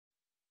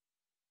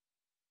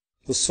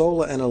The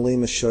solar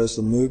analemma shows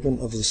the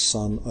movement of the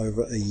Sun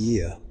over a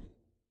year.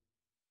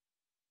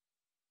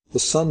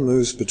 The Sun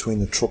moves between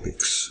the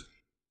tropics.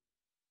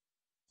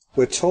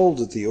 We're told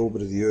that the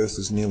orbit of the Earth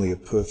is nearly a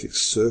perfect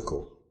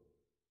circle.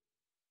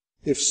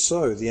 If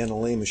so, the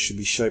analemma should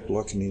be shaped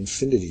like an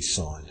infinity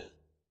sign.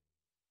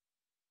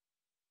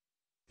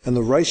 And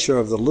the ratio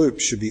of the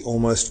loops should be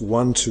almost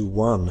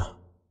 1:1.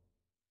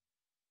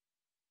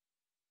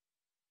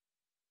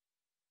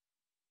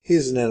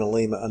 Here's an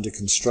analemma under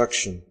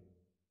construction.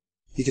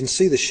 You can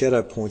see the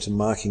shadow pointer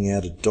marking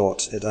out a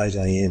dot at 8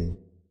 AM.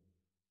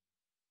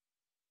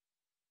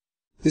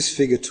 This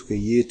figure took a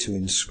year to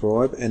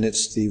inscribe, and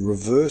it's the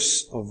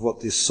reverse of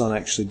what the Sun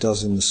actually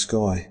does in the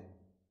sky.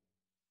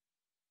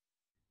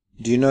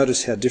 Do you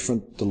notice how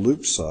different the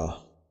loops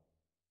are?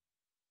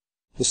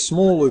 The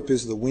small loop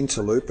is the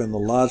winter loop and the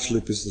large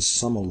loop is the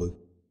summer loop.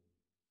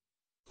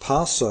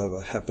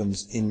 Passover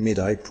happens in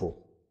mid-April.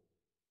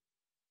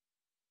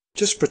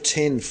 Just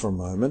pretend for a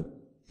moment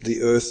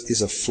the Earth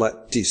is a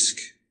flat disk.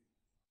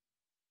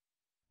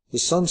 The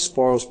Sun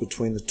spirals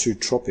between the two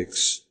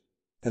tropics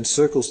and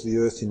circles the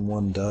Earth in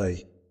one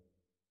day.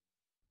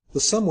 The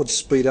Sun would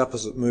speed up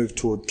as it moved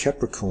toward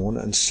Capricorn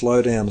and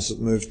slow down as it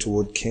moved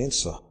toward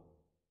Cancer.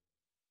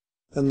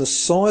 And the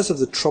size of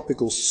the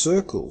tropical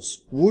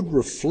circles would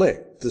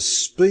reflect the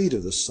speed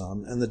of the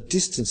Sun and the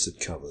distance it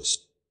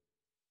covers.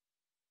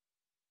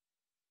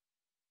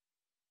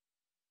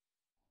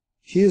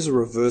 Here's a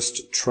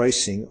reversed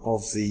tracing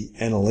of the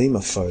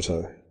Analemma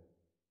photo.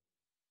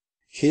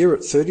 Here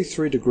at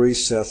 33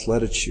 degrees south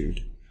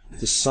latitude,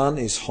 the Sun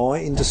is high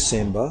in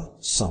December,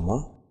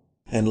 summer,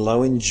 and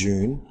low in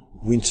June,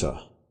 winter.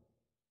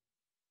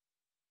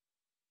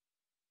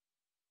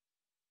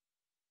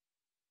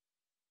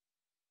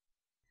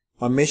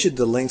 I measured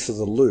the length of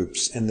the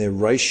loops and their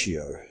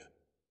ratio.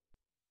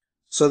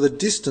 So the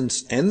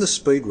distance and the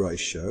speed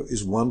ratio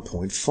is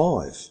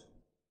 1.5.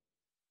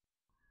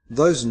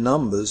 Those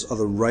numbers are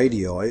the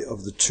radii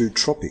of the two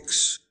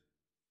tropics.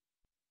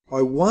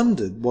 I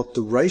wondered what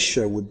the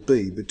ratio would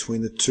be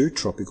between the two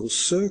tropical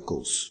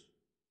circles.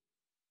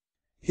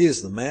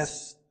 Here's the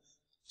math.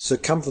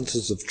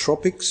 Circumferences of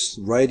tropics,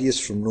 radius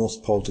from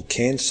North Pole to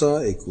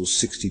Cancer equals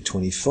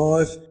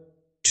 60/25,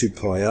 2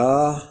 pi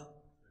r.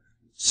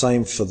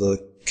 Same for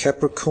the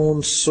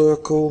Capricorn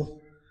circle,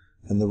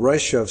 and the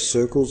ratio of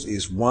circles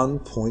is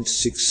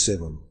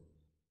 1.67.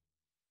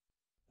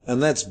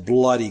 And that's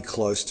bloody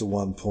close to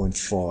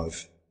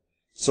 1.5.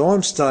 So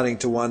I'm starting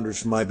to wonder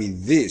if maybe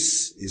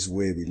this is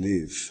where we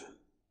live.